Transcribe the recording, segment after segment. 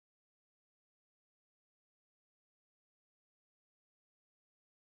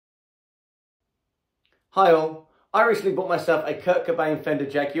Hi all, I recently bought myself a Kurt Cobain Fender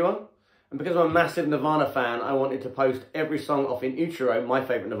Jaguar, and because I'm a massive Nirvana fan, I wanted to post every song off in Utero, my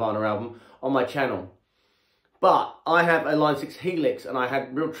favourite Nirvana album, on my channel. But I have a Line 6 Helix and I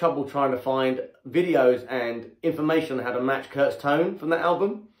had real trouble trying to find videos and information on how to match Kurt's tone from that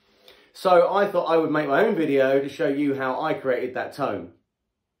album. So I thought I would make my own video to show you how I created that tone.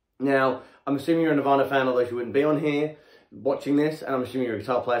 Now, I'm assuming you're a Nirvana fan, although you wouldn't be on here watching this, and I'm assuming you're a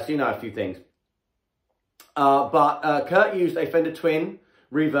guitar player, so you know a few things. Kurt used a Fender Twin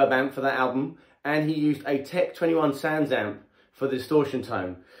reverb amp for that album, and he used a Tech 21 Sans amp for the distortion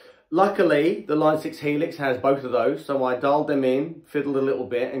tone. Luckily, the Line 6 Helix has both of those, so I dialed them in, fiddled a little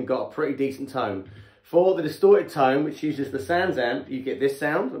bit, and got a pretty decent tone. For the distorted tone, which uses the Sans amp, you get this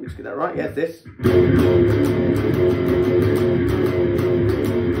sound. Let me just get that right. Yes, this.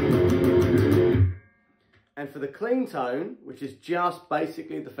 And for the clean tone, which is just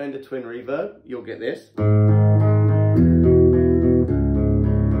basically the Fender Twin reverb, you'll get this.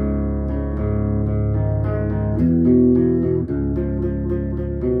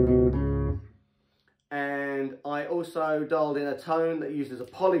 And I also dialed in a tone that uses a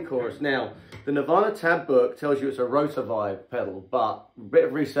polychorus. Now, the Nirvana tab book tells you it's a rotor vibe pedal, but a bit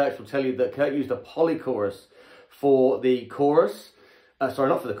of research will tell you that Kurt used a polychorus for the chorus. Sorry,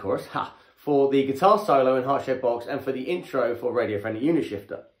 not for the chorus. For the guitar solo in Heart-Shaped Box and for the intro for Radio Friendly Unit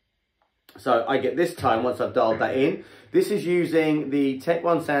Shifter. So I get this tone once I've dialed that in. This is using the Tech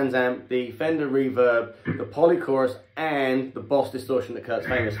 1 Sans amp, the Fender reverb, the polychorus, and the Boss distortion that Kurt's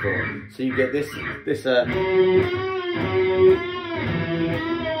famous for. So you get this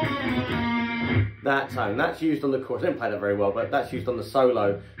that tone. That's used on the chorus. I didn't play that very well, but that's used on the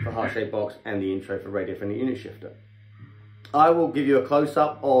solo for Heart-Shaped Box and the intro for Radio Friendly Unit Shifter. I will give you a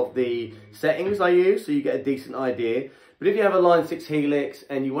close-up of the settings I use so you get a decent idea. But if you have a Line 6 Helix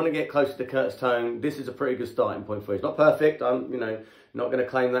and you want to get closer to Kurt's tone, this is a pretty good starting point for you. It's not perfect, I'm not going to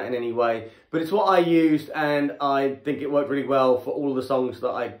claim that in any way. But it's what I used and I think it worked really well for all of the songs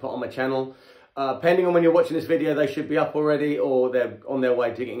that I put on my channel. Depending on when you're watching this video, they should be up already or they're on their way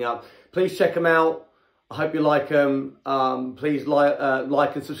to getting up. Please check them out. I hope you like them. Please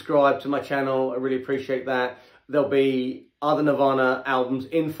like and subscribe to my channel. I really appreciate that. There'll be other Nirvana albums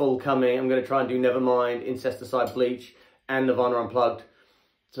in full coming. I'm going to try and do Nevermind, Incesticide, Bleach, and Nirvana Unplugged.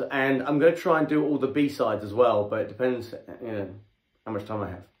 And I'm going to try and do all the B-sides as well, but it depends, how much time I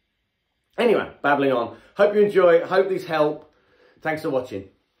have. Anyway, babbling on. Hope you enjoy. Hope these help. Thanks for watching.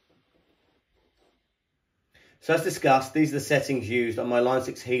 So as discussed, these are the settings used on my Line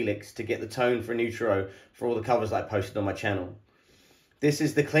 6 Helix to get the tone for an Utero for all the covers that I posted on my channel. This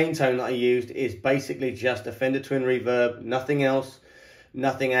is the clean tone that I used. Is basically just a Fender Twin reverb, nothing else,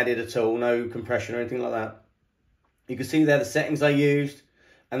 nothing added at all, no compression or anything like that. You can see there the settings I used,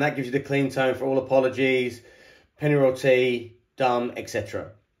 and that gives you the clean tone for all apologies, pennyroyal T, dumb,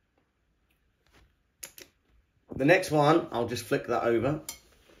 etc. The next one, I'll just flick that over,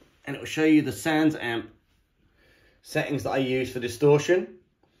 and it will show you the Sans amp settings that I use for distortion.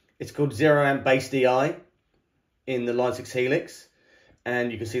 It's called 0 amp bass DI in the Line 6 Helix.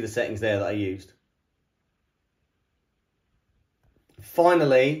 And you can see the settings there that I used.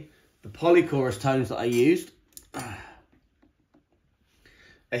 Finally, the polychorus tones that I used are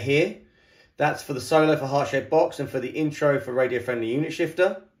here. That's for the solo for Heart-Shaped Box and for the intro for Radio Friendly Unit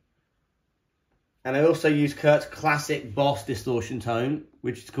Shifter. And I also use Kurt's classic Boss distortion tone,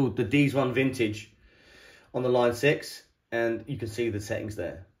 which is called the Ds1 Vintage on the Line 6. And you can see the settings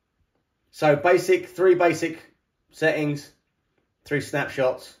there. So three basic settings. 3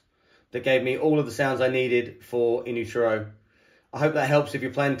 snapshots that gave me all of the sounds I needed for In Utero. I hope that helps if you're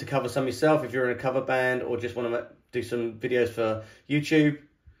planning to cover some yourself, if you're in a cover band or just want to do some videos for YouTube.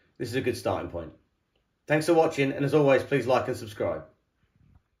 This is a good starting point. Thanks for watching, and as always, please like and subscribe.